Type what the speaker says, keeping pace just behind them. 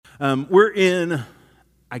We're in,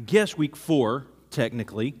 I guess, week 4,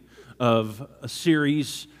 technically, of a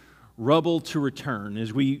series, Rubble to Return,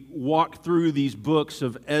 as we walk through these books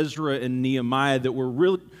of Ezra and Nehemiah that were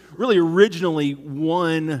really originally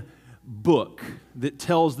one book that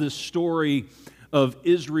tells this story of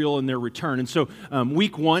Israel and their return. And so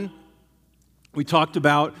week 1, we talked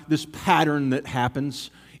about this pattern that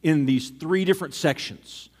happens in these 3 different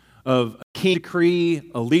sections of a king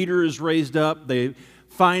decree, a leader is raised up, they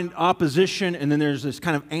find opposition, and then there's this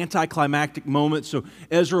kind of anticlimactic moment. So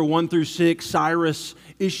Ezra 1 through 6, Cyrus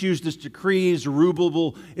issues this decree,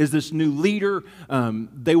 Rubble is this new leader.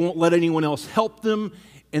 They won't let anyone else help them,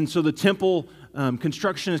 and so the temple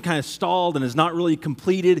construction is kind of stalled and is not really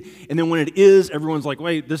completed. And then when it is, everyone's like,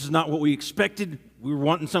 wait, this is not what we expected. We were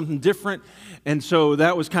wanting something different. And so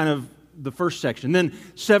that was kind of the first section. Then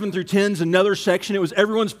 7 through 10 is another section. It was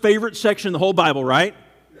everyone's favorite section in the whole Bible, right?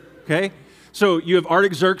 Okay? So you have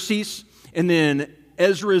Artaxerxes, and then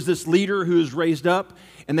Ezra is this leader who is raised up,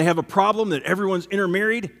 and they have a problem that everyone's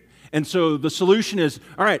intermarried. And so the solution is,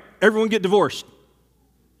 all right, everyone get divorced.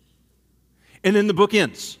 And then the book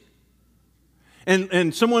ends.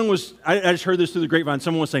 And someone was, I just heard this through the grapevine,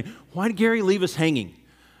 someone was saying, why did Gary leave us hanging?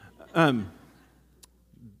 That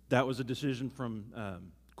was a decision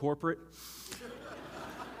from corporate.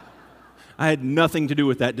 I had nothing to do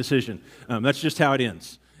with that decision. That's just how it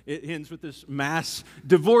ends. It ends with this mass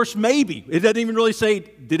divorce, maybe. It doesn't even really say,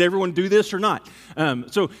 did everyone do this or not? And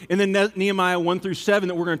then Nehemiah 1 through 7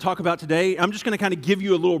 that we're going to talk about today, I'm just going to kind of give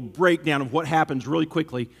you a little breakdown of what happens really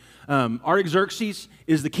quickly. Artaxerxes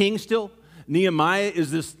is the king still. Nehemiah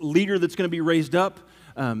is this leader that's going to be raised up.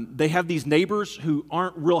 They have these neighbors who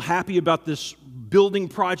aren't real happy about this building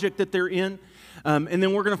project that they're in. And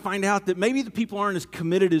then we're going to find out that maybe the people aren't as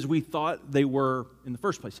committed as we thought they were in the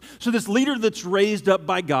first place. So this leader that's raised up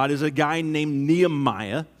by God is a guy named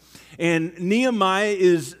Nehemiah. And Nehemiah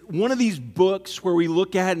is one of these books where we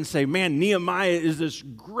look at and say, man, Nehemiah is this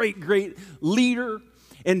great, great leader.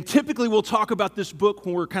 And typically we'll talk about this book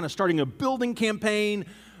when we're kind of starting a building campaign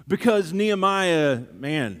because Nehemiah,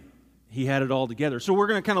 man, he had it all together. So we're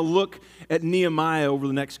going to kind of look at Nehemiah over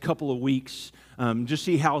the next couple of weeks. Just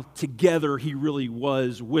see how together he really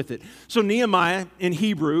was with it. So Nehemiah in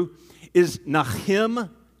Hebrew is Nahim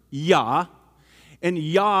Yah, and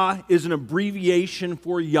Yah is an abbreviation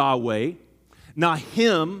for Yahweh.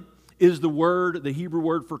 Nahim is the Hebrew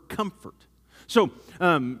word for comfort. So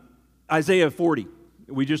Isaiah 40,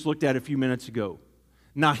 we just looked at a few minutes ago.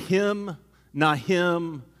 Nahim,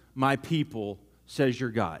 Nahim, my people, says your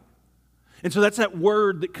God. And so that's that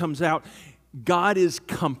word that comes out. God is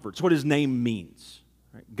comfort. It's what his name means.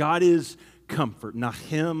 Right? God is comfort.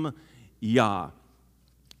 Nahim Yah.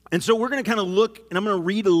 And so we're going to kind of look, and I'm going to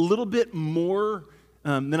read a little bit more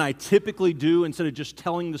than I typically do instead of just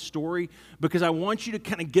telling the story, because I want you to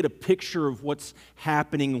kind of get a picture of what's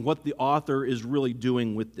happening and what the author is really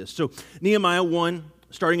doing with this. So Nehemiah 1,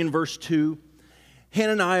 starting in verse 2.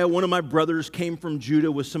 Hananiah, one of my brothers, came from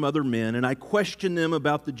Judah with some other men, and I questioned them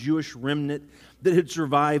about the Jewish remnant that had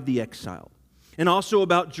survived the exile, and also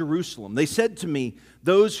about Jerusalem. They said to me,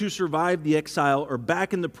 those who survived the exile are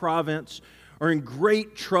back in the province, are in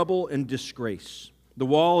great trouble and disgrace. The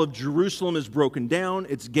wall of Jerusalem is broken down,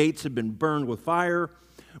 its gates have been burned with fire.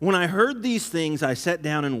 When I heard these things, I sat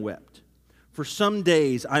down and wept. For some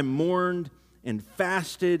days I mourned and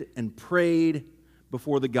fasted and prayed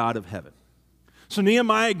before the God of heaven. So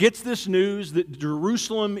Nehemiah gets this news that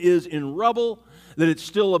Jerusalem is in rubble, that it's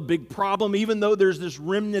still a big problem. Even though there's this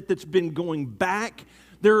remnant that's been going back,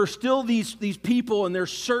 there are still these people, and they're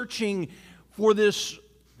searching for this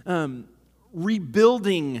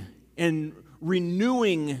rebuilding and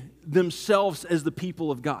renewing themselves as the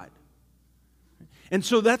people of God. And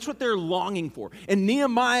so that's what they're longing for. And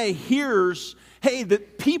Nehemiah hears, hey,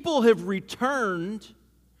 that people have returned,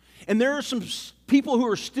 and there are some people who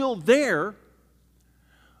are still there,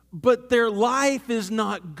 but their life is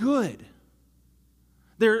not good.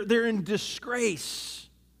 They're in disgrace.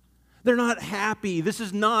 They're not happy. This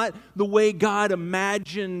is not the way God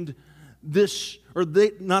imagined this, or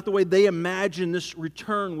not the way they imagined this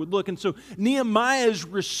return would look. And so Nehemiah's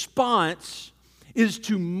response is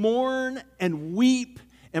to mourn and weep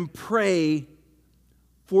and pray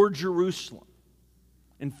for Jerusalem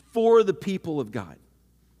and for the people of God.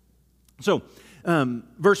 So,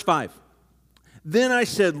 verse 5. Then I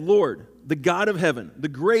said, Lord, the God of heaven, the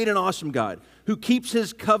great and awesome God, who keeps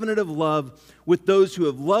his covenant of love with those who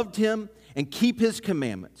have loved him and keep his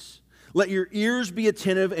commandments. Let your ears be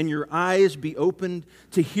attentive and your eyes be opened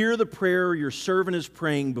to hear the prayer your servant is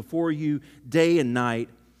praying before you day and night.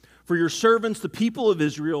 For your servants, the people of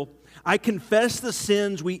Israel, I confess the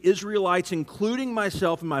sins we Israelites, including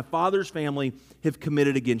myself and my father's family, have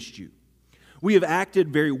committed against you. We have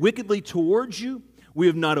acted very wickedly towards you. We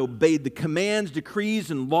have not obeyed the commands,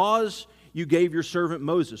 decrees, and laws you gave your servant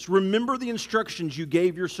Moses. Remember the instructions you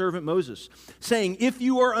gave your servant Moses, saying, if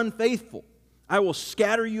you are unfaithful, I will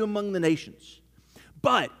scatter you among the nations.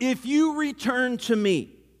 But if you return to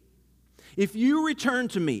me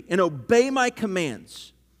and obey my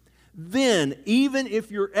commands, then even if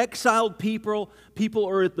your exiled people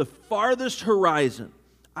are at the farthest horizon,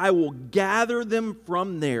 I will gather them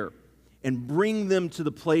from there and bring them to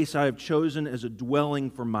the place I have chosen as a dwelling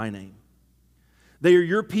for my name. They are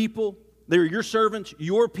your people, they are your servants,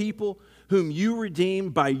 your people, whom you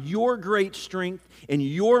redeemed by your great strength and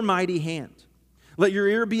your mighty hand. Let your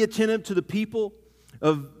ear be attentive to the people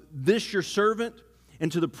of this your servant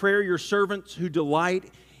and to the prayer of your servants who delight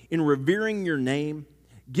in revering your name.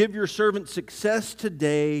 Give your servant success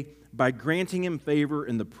today by granting him favor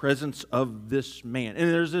in the presence of this man. And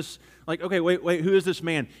there's this, like, okay, wait, who is this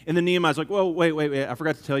man? And then Nehemiah's like, whoa, wait, I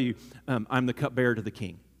forgot to tell you, I'm the cupbearer to the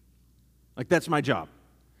king. Like, that's my job.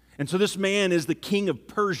 And so this man is the king of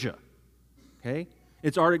Persia, okay?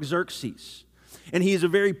 It's Artaxerxes. And he is a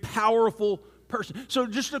very powerful person. So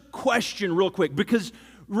just a question real quick, because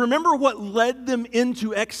remember what led them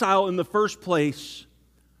into exile in the first place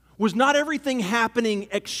was not everything happening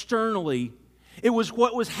externally. It was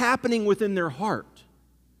what was happening within their heart.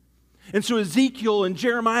 And so Ezekiel and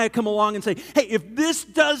Jeremiah come along and say, hey, if this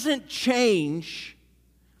doesn't change,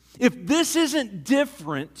 if this isn't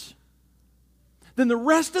different, then the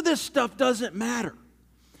rest of this stuff doesn't matter.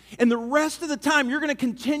 And the rest of the time, you're going to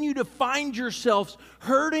continue to find yourselves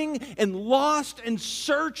hurting and lost and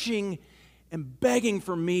searching and begging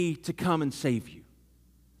for me to come and save you.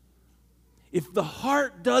 If the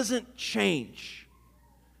heart doesn't change,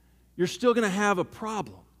 you're still going to have a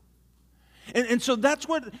problem. And so that's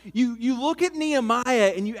what, you look at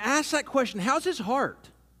Nehemiah and you ask that question, how's his heart?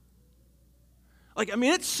 Like, I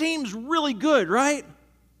mean, it seems really good, right?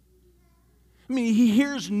 I mean, he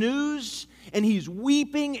hears news and he's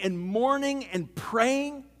weeping and mourning and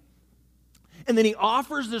praying. And then he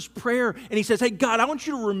offers this prayer and he says, hey, God, I want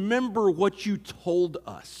you to remember what you told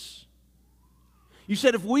us. You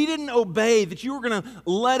said if we didn't obey that you were going to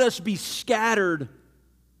let us be scattered.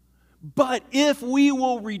 But if we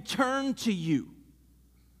will return to you,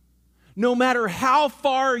 no matter how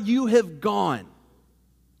far you have gone,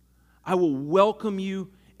 I will welcome you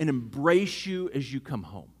and embrace you as you come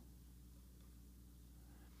home.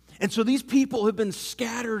 And so these people have been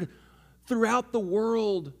scattered throughout the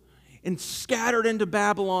world and scattered into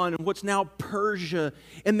Babylon and what's now Persia,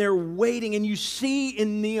 and they're waiting. And you see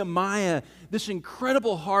in Nehemiah this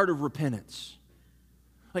incredible heart of repentance.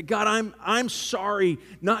 Like, God, I'm sorry,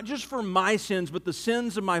 not just for my sins, but the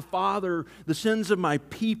sins of my father, the sins of my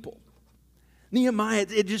people. Nehemiah,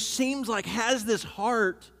 it just seems like has this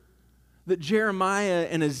heart that Jeremiah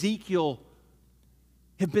and Ezekiel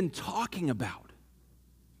have been talking about.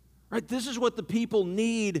 Right? This is what the people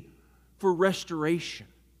need for restoration.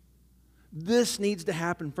 This needs to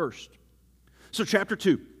happen first. So chapter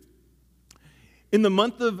 2. In the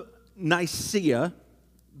month of Nicaea,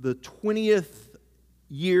 the 20th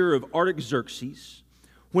year of Artaxerxes,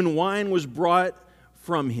 when wine was brought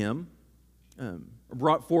for him,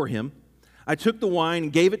 I took the wine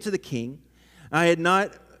and gave it to the king. I had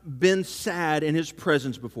not been sad in his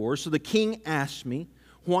presence before, so the king asked me,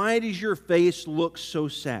 why does your face look so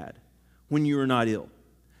sad when you are not ill?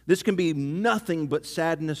 This can be nothing but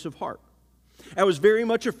sadness of heart. I was very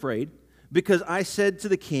much afraid because I said to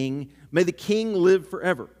the king, may the king live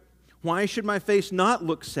forever. Why should my face not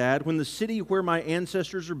look sad when the city where my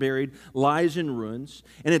ancestors are buried lies in ruins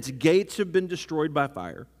and its gates have been destroyed by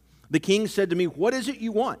fire? The king said to me, what is it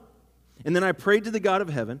you want? And then I prayed to the God of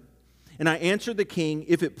heaven, and I answered the king,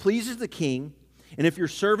 if it pleases the king, and if your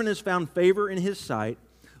servant has found favor in his sight,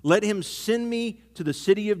 let him send me to the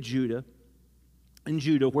city of Judah,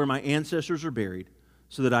 where my ancestors are buried,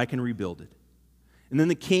 so that I can rebuild it. And then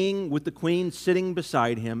the king, with the queen sitting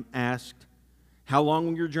beside him, asked, how long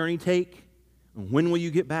will your journey take? And when will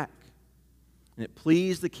you get back? And it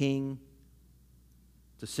pleased the king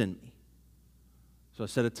to send me. So I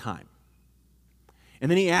set a time. And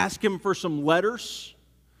then he asked him for some letters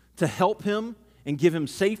to help him and give him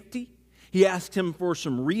safety. He asked him for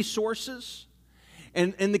some resources.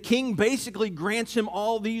 And the king basically grants him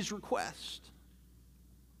all these requests.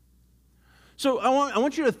 So I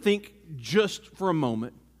want you to think just for a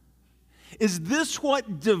moment. Is this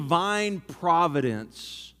what divine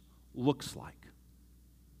providence looks like?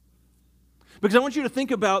 Because I want you to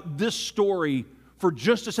think about this story for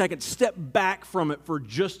just a second, step back from it for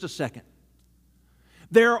just a second.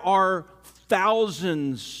 There are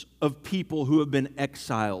thousands of people who have been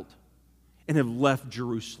exiled and have left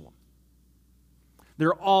Jerusalem.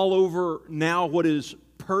 They're all over now what is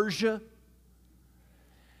Persia.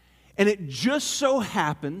 And it just so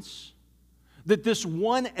happens that this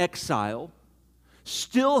one exile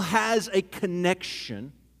still has a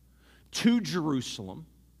connection to Jerusalem.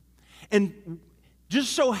 And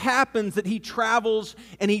just so happens that he travels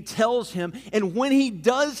and he tells him, and when he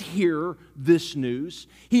does hear this news,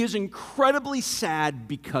 he is incredibly sad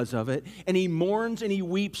because of it, and he mourns and he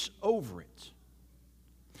weeps over it.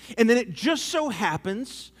 And then it just so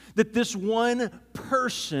happens that this one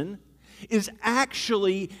person is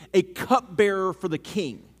actually a cupbearer for the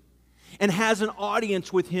king and has an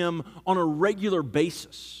audience with him on a regular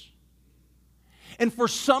basis. And for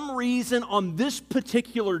some reason, on this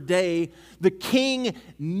particular day, the king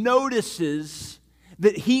notices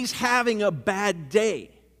that he's having a bad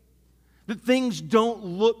day, that things don't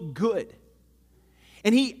look good.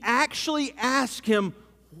 And he actually asks him,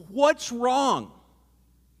 "What's wrong?"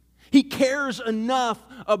 He cares enough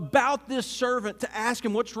about this servant to ask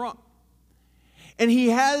him what's wrong. And he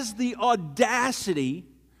has the audacity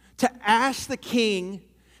to ask the king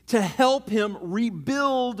to help him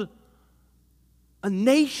rebuild a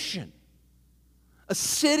nation, a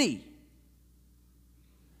city.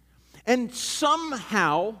 And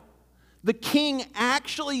somehow, the king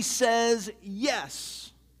actually says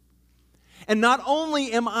yes. And not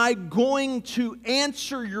only am I going to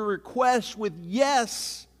answer your request with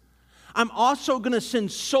yes, I'm also going to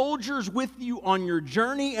send soldiers with you on your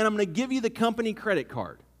journey, and I'm going to give you the company credit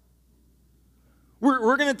card.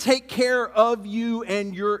 We're going to take care of you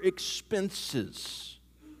and your expenses.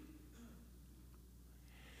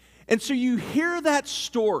 And so you hear that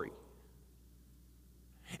story,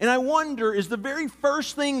 and I wonder, is the very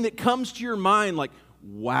first thing that comes to your mind like,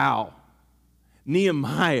 wow,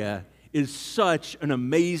 Nehemiah is such an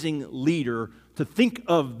amazing leader to think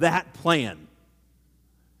of that plan.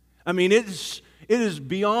 I mean, it is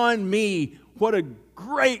beyond me what a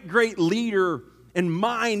great, great leader and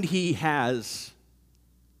mind he has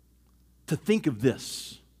to think of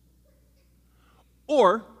this.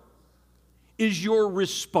 Or is your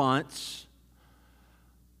response,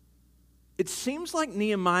 it seems like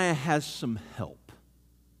Nehemiah has some help.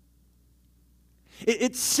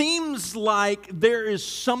 It seems like there is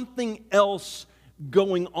something else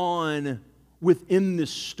going on within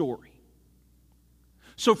this story.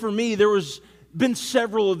 So for me, there was been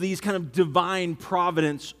several of these kind of divine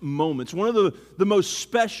providence moments. One of the most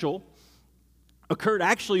special occurred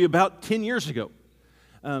actually about 10 years ago.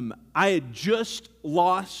 I had just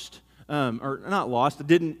lost, or not lost,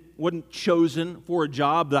 wasn't chosen for a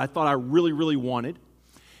job that I thought I really, really wanted.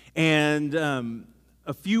 And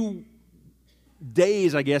a few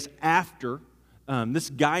days, I guess, after,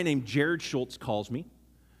 this guy named Jared Schultz calls me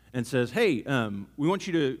and says, "Hey, we want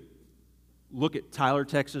you to look at Tyler,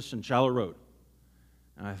 Texas, and Shiloh Road."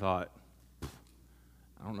 And I thought,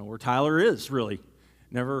 I don't know where Tyler is, really.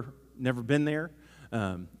 Never been there.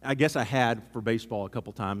 I guess I had for baseball a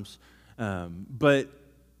couple times, but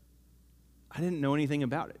I didn't know anything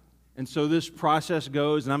about it. And so this process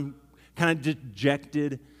goes, and I'm kind of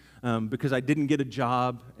dejected because I didn't get a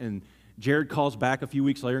job. And Jared calls back a few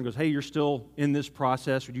weeks later and goes, "Hey, you're still in this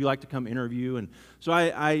process. Would you like to come interview?" And so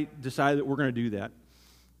I decided that we're going to do that.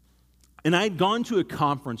 And I had gone to a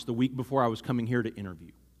conference the week before I was coming here to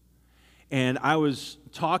interview. And I was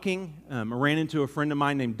talking, I ran into a friend of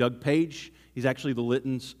mine named Doug Page. He's actually the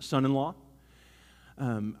Litton's son-in-law.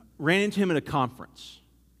 Ran into him at a conference.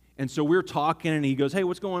 And so we were talking, and he goes, "Hey,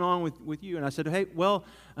 what's going on with you?" And I said, "Hey, well,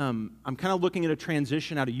 I'm kind of looking at a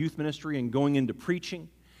transition out of youth ministry and going into preaching."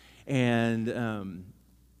 And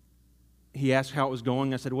he asked how it was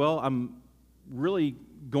going. I said, "Well, I'm really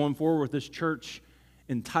going forward with this church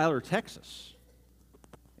in Tyler, Texas."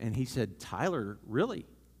 And he said, "Tyler, really?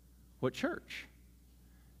 What church?"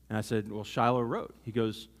 And I said, "Well, Shiloh Road." He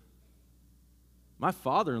goes, "My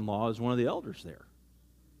father-in-law is one of the elders there.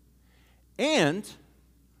 And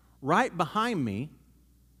right behind me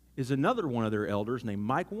is another one of their elders named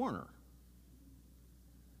Mike Warner."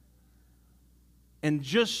 And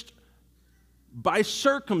just by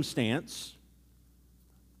circumstance,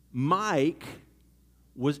 Mike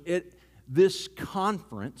was at this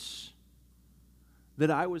conference that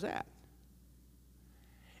I was at.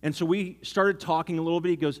 And so we started talking a little bit.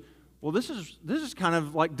 He goes, "Well, this is kind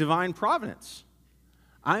of like divine providence.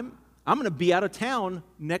 I'm going to be out of town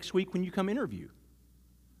next week when you come interview."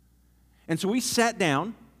 And so we sat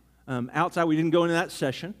down outside. We didn't go into that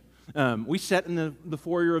session. We sat in the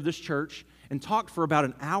foyer of this church, and talked for about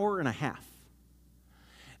an hour and a half.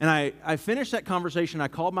 And I finished that conversation. I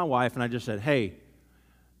called my wife, and I just said, hey,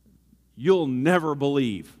 you'll never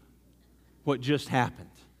believe what just happened.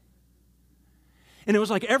 And it was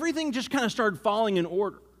like everything just kind of started falling in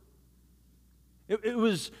order. It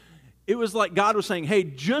was like God was saying, hey,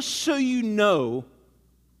 just so you know,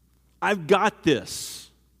 I've got this.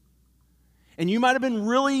 And you might have been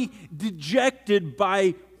really dejected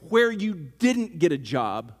by where you didn't get a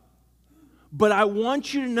job, but I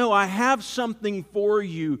want you to know I have something for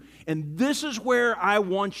you, and this is where I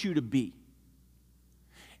want you to be.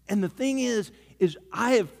 And the thing is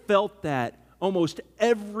I have felt that almost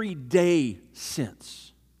every day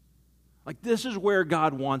since. Like, this is where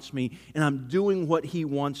God wants me, and I'm doing what He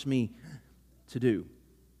wants me to do.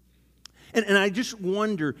 And I just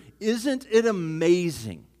wonder, isn't it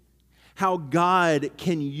amazing how God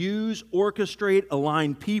can orchestrate,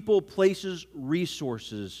 align people, places,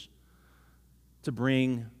 resources to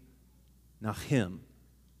bring Nahim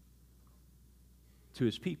to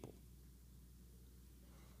His people?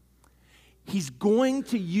 He's going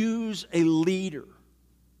to use a leader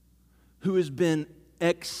who has been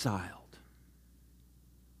exiled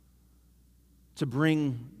to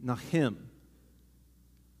bring Nahim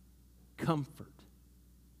comfort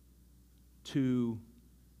to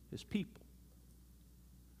His people.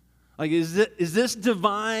 Like, is this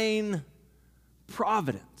divine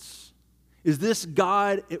providence? Is this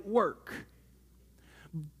God at work?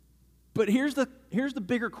 But here's the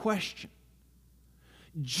bigger question.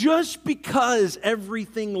 Just because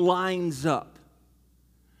everything lines up,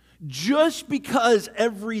 just because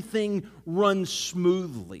everything runs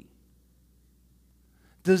smoothly,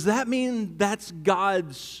 does that mean that's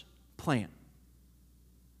God's plan?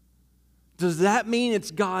 Does that mean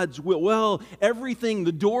it's God's will? Well,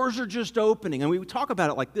 the doors are just opening. And we talk about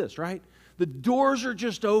it like this, right? The doors are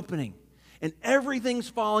just opening and everything's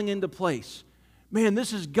falling into place. Man,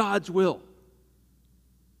 this is God's will.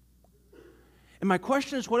 And my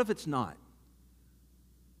question is, what if it's not?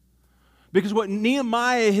 Because what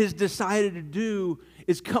Nehemiah has decided to do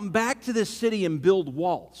is come back to this city and build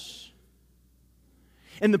walls.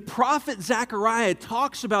 And the prophet Zechariah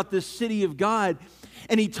talks about this city of God,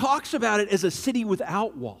 and he talks about it as a city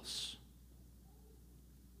without walls.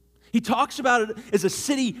 He talks about it as a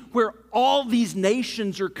city where all these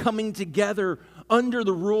nations are coming together under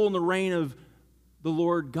the rule and the reign of the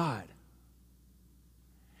Lord God.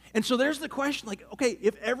 And so there's the question, like, okay,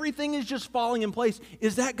 if everything is just falling in place,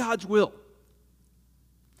 is that God's will?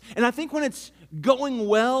 And I think when it's going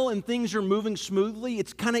well and things are moving smoothly,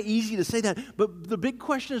 it's kind of easy to say that. But the big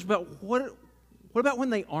question is about what about when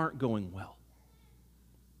they aren't going well?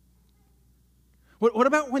 What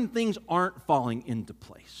about when things aren't falling into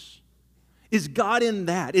place? Is God in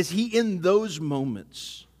that? Is He in those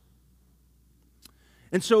moments?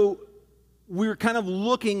 And so we're kind of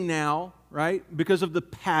looking now, right, because of the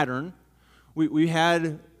pattern. We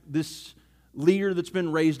had this leader that's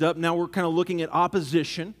been raised up. Now we're kind of looking at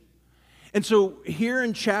opposition. And so here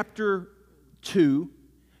in chapter 2,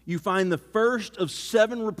 you find the first of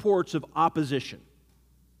 7 reports of opposition.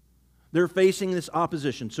 They're facing this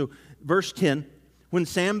opposition. So verse 10, when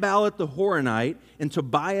Sanballat the Horonite and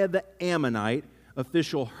Tobiah the Ammonite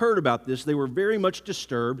official heard about this, they were very much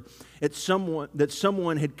disturbed that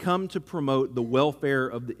someone had come to promote the welfare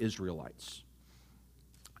of the Israelites.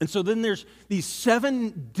 And so then there's these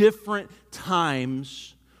 7 different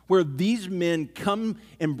times where these men come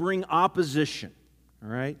and bring opposition. All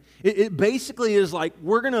right? It basically is like,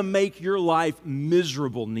 we're going to make your life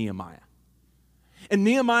miserable, Nehemiah. And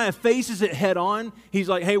Nehemiah faces it head on. He's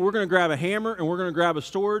like, hey, we're going to grab a hammer and we're going to grab a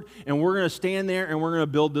sword and we're going to stand there and we're going to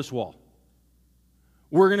build this wall.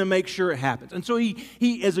 We're going to make sure it happens. And so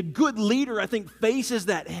he, as a good leader, I think, faces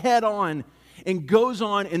that head on and goes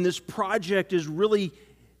on, and this project is really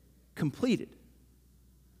completed.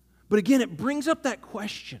 But again, it brings up that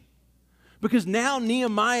question, because now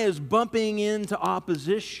Nehemiah is bumping into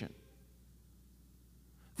opposition.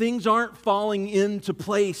 Things aren't falling into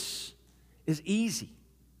place as easy.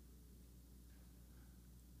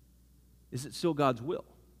 Is it still God's will?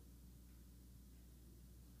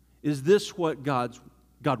 Is this what God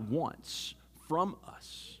wants from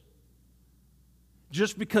us?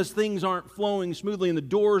 Just because things aren't flowing smoothly and the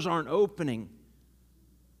doors aren't opening,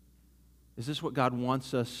 is this what God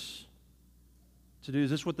wants us to do? Is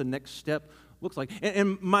this what the next step looks like?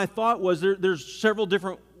 And my thought was there's several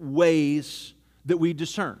different ways that we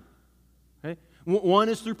discern. Okay? One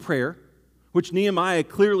is through prayer, which Nehemiah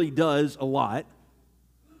clearly does a lot,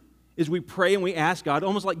 is we pray and we ask God,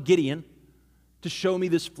 almost like Gideon, to show me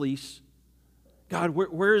this fleece. God,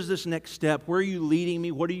 where is this next step? Where are you leading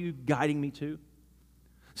me? What are you guiding me to?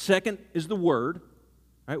 Second is the Word.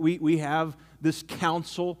 Right? We have this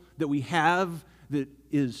counsel that we have that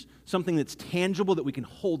is something that's tangible, that we can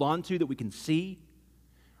hold on to, that we can see.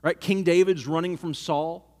 Right? King David's running from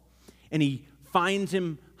Saul, and he finds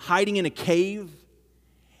him hiding in a cave,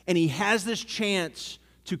 and he has this chance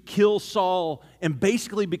to kill Saul and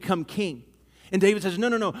basically become king. And David says,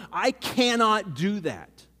 no, I cannot do that.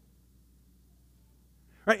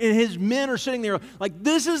 Right? And his men are sitting there like,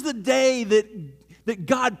 this is the day that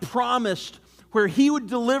God promised where he would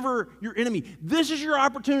deliver your enemy. This is your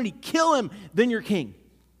opportunity. Kill him, then you're king.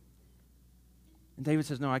 And David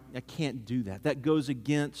says, no, I can't do that. That goes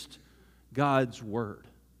against God's word.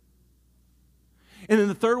 And then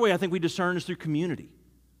the third way I think we discern is through community.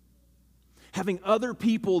 Having other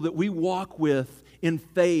people that we walk with in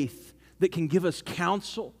faith that can give us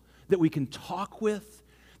counsel, that we can talk with,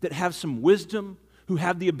 that have some wisdom, who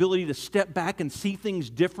have the ability to step back and see things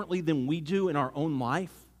differently than we do in our own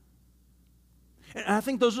life. And I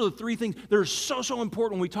think those are the three things that are so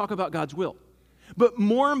important when we talk about God's will. But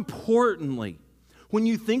more importantly, when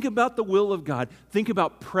you think about the will of God, think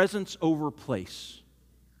about presence over place.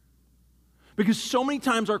 Because so many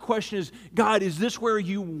times our question is, God, is this where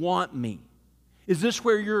you want me? Is this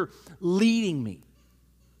where you're leading me?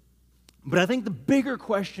 But I think the bigger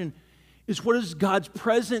question is, what does God's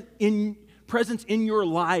presence in your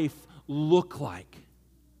life look like?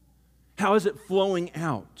 How is it flowing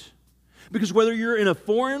out? Because whether you're in a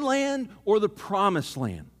foreign land or the promised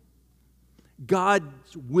land,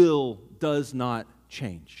 God's will does not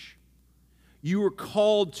change. You are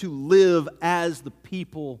called to live as the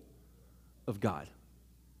people of God.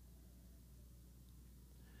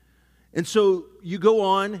 And so you go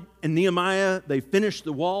on, and Nehemiah, they finish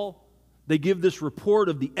the wall. They give this report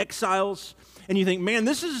of the exiles, and you think, man,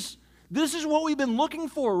 this is what we've been looking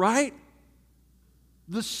for, right?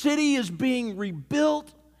 The city is being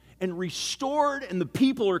rebuilt and restored, and the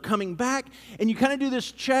people are coming back. And you kind of do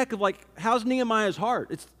this check of like, how's Nehemiah's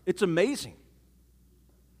heart? It's amazing.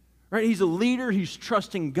 Right? He's a leader. He's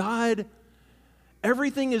trusting God.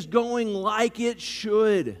 Everything is going like it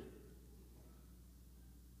should.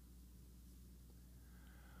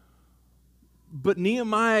 But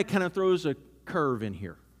Nehemiah kind of throws a curve in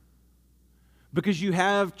here. Because you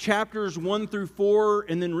have chapters 1 through 4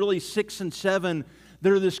 and then really 6 and 7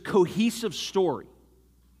 that are this cohesive story.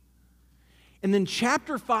 And then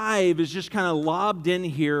chapter 5 is just kind of lobbed in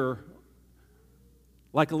here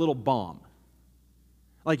like a little bomb.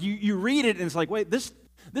 Like you read it and it's like, wait, this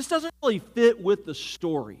doesn't really fit with the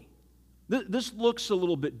story. This looks a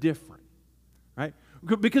little bit different, right?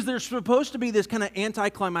 Because there's supposed to be this kind of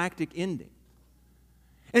anticlimactic ending.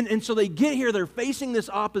 And so they get here, they're facing this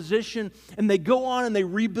opposition, and they go on and they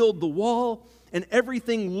rebuild the wall, and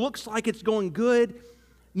everything looks like it's going good.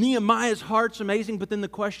 Nehemiah's heart's amazing, but then the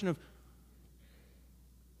question of,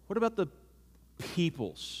 what about the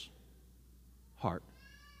people's heart?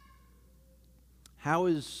 How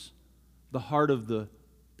is the heart of the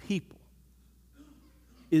people?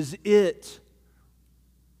 Is it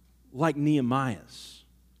like Nehemiah's?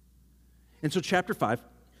 And so chapter 5,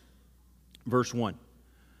 verse 1.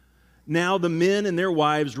 Now the men and their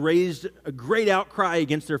wives raised a great outcry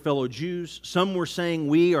against their fellow Jews. Some were saying,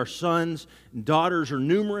 we, our sons and daughters, are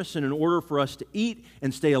numerous, and in order for us to eat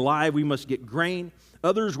and stay alive, we must get grain.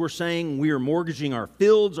 Others were saying, we are mortgaging our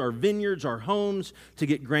fields, our vineyards, our homes to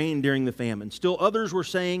get grain during the famine. Still others were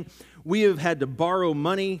saying, we have had to borrow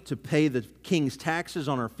money to pay the king's taxes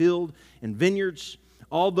on our field and vineyards.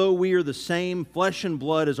 Although we are the same flesh and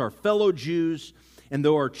blood as our fellow Jews, and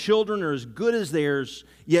though our children are as good as theirs,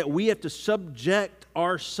 yet we have to subject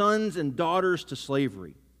our sons and daughters to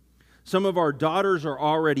slavery. Some of our daughters are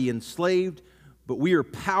already enslaved, but we are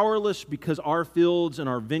powerless because our fields and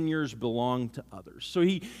our vineyards belong to others. So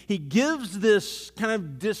he gives this kind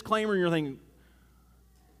of disclaimer, and you're thinking,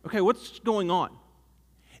 okay, what's going on?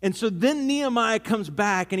 And so then Nehemiah comes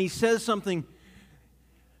back and he says something.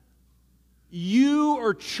 You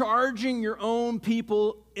are charging your own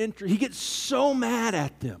people interest. He gets so mad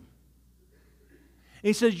at them. And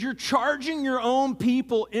he says, you're charging your own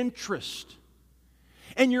people interest.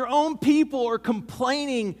 And your own people are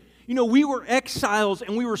complaining, we were exiles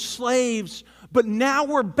and we were slaves, but now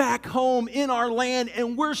we're back home in our land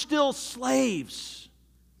and we're still slaves.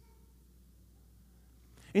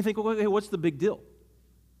 And you think, well, okay, what's the big deal?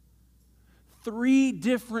 3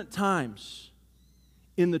 different times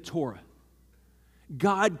in the Torah,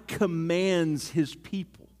 God commands his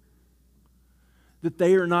people that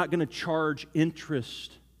they are not going to charge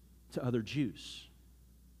interest to other Jews.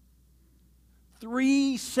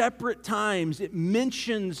 3 separate times it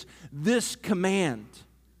mentions this command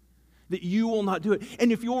that you will not do it.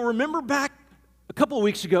 And if you'll remember back a couple of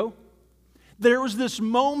weeks ago, there was this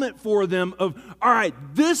moment for them of, all right,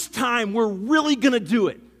 this time we're really going to do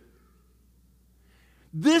it.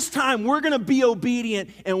 This time we're going to be obedient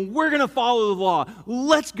and we're going to follow the law.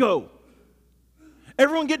 Let's go.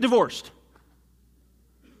 Everyone get divorced.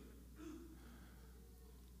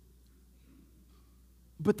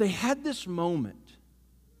 But they had this moment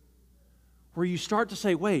where you start to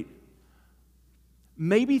say, wait,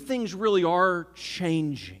 maybe things really are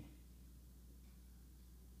changing.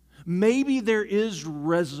 Maybe there is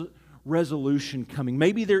resolution coming.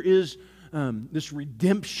 Maybe there is this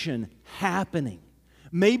redemption happening.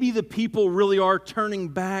 Maybe the people really are turning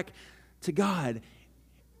back to God.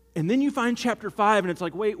 And then you find chapter 5 and it's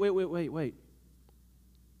like, wait.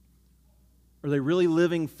 Are they really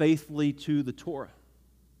living faithfully to the Torah?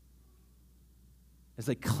 As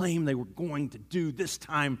they claim they were going to do this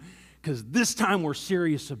time, because this time we're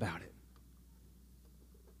serious about it.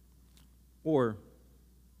 Or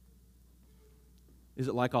is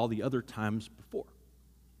it like all the other times before?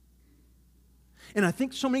 And I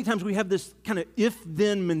think so many times we have this kind of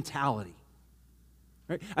if-then mentality.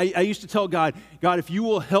 Right? I used to tell God, if you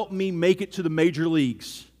will help me make it to the major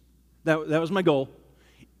leagues, that was my goal.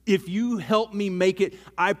 If you help me make it,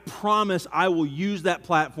 I promise I will use that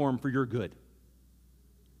platform for your good.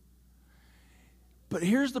 But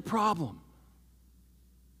here's the problem.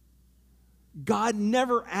 God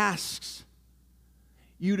never asks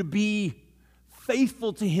you to be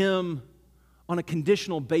faithful to Him on a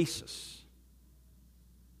conditional basis.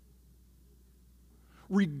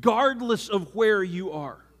 Regardless of where you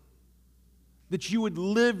are, that you would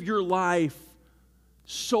live your life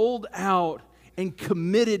sold out and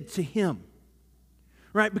committed to Him.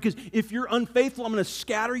 Right? Because if you're unfaithful, I'm going to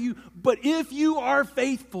scatter you. But if you are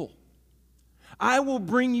faithful, I will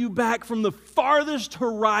bring you back from the farthest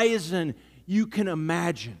horizon you can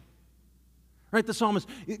imagine. Right? The psalmist,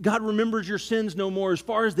 God remembers your sins no more as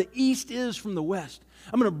far as the east is from the west.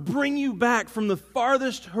 I'm going to bring you back from the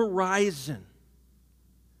farthest horizon.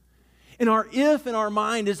 And our if in our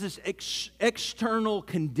mind is this external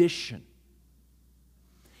condition.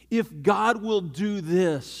 If God will do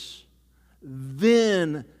this,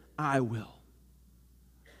 then I will.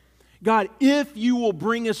 God, if you will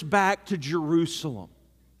bring us back to Jerusalem.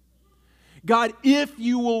 God, if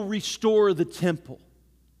you will restore the temple.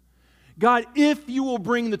 God, if you will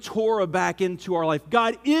bring the Torah back into our life.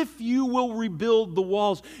 God, if you will rebuild the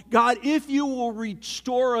walls. God, if you will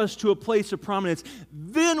restore us to a place of prominence,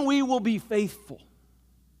 then we will be faithful.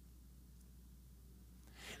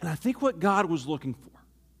 And I think what God was looking for,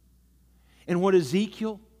 and what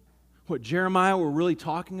Ezekiel, what Jeremiah were really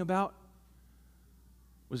talking about,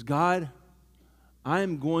 was, God, I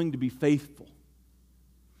am going to be faithful.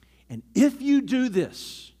 And if you do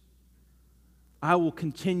this, I will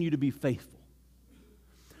continue to be faithful.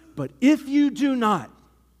 But if you do not,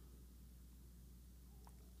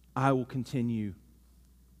 I will continue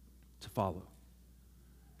to follow.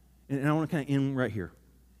 And I want to kind of end right here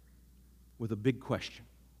with a big question.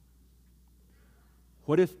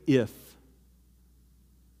 What if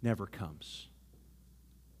never comes?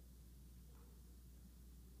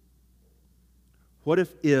 What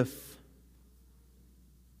if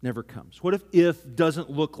never comes? What if doesn't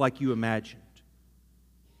look like you imagined?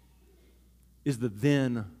 Is the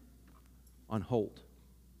then on hold?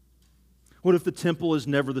 What if the temple is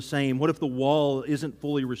never the same? What if the wall isn't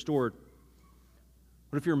fully restored?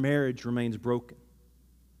 What if your marriage remains broken?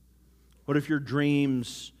 What if your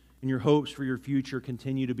dreams and your hopes for your future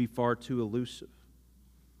continue to be far too elusive?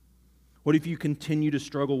 What if you continue to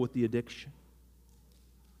struggle with the addiction?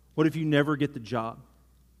 What if you never get the job?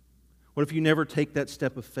 What if you never take that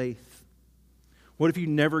step of faith? What if you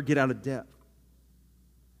never get out of debt?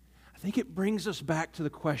 I think it brings us back to the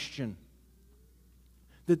question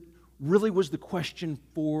that really was the question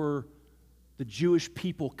for the Jewish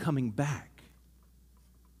people coming back.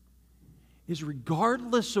 Is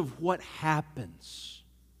regardless of what happens,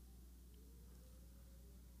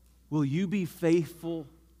 will you be faithful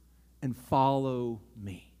and follow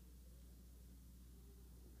me?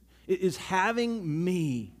 Is having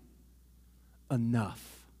me enough?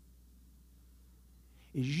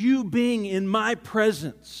 Is you being in my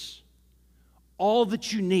presence all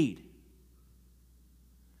that you need?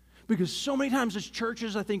 Because so many times as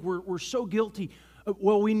churches, I think we're so guilty of,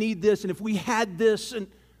 well, we need this, and if we had this, and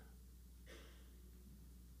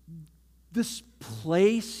this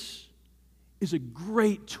place is a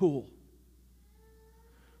great tool.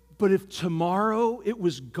 But if tomorrow it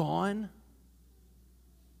was gone,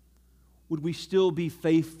 would we still be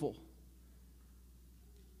faithful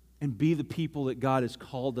and be the people that God has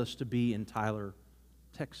called us to be in Tyler,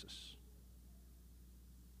 Texas?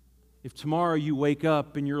 If tomorrow you wake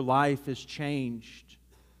up and your life has changed,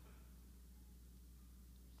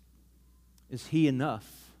 is He enough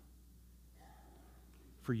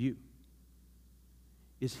for you?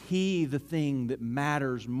 Is He the thing that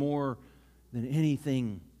matters more than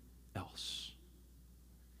anything else?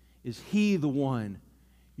 Is He the one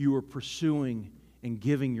you are pursuing and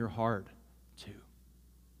giving your heart to?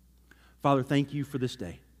 Father, thank You for this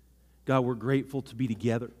day. God, we're grateful to be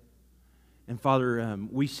together. And Father,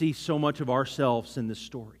 we see so much of ourselves in this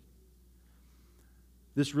story.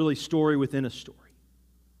 This really story within a story.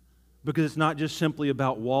 Because it's not just simply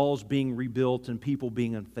about walls being rebuilt and people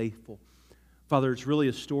being unfaithful. Father, it's really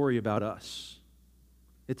a story about us.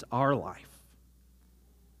 It's our life.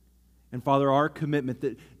 And Father, our commitment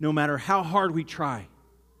that no matter how hard we try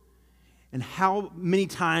and how many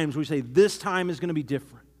times we say this time is going to be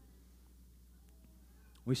different,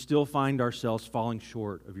 we still find ourselves falling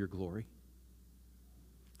short of Your glory.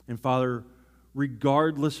 And Father,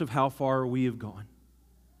 regardless of how far we have gone,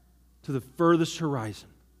 to the furthest horizon,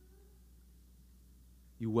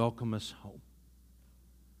 You welcome us home.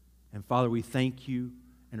 And Father, we thank You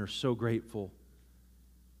and are so grateful.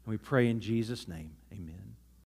 And we pray in Jesus' name, amen.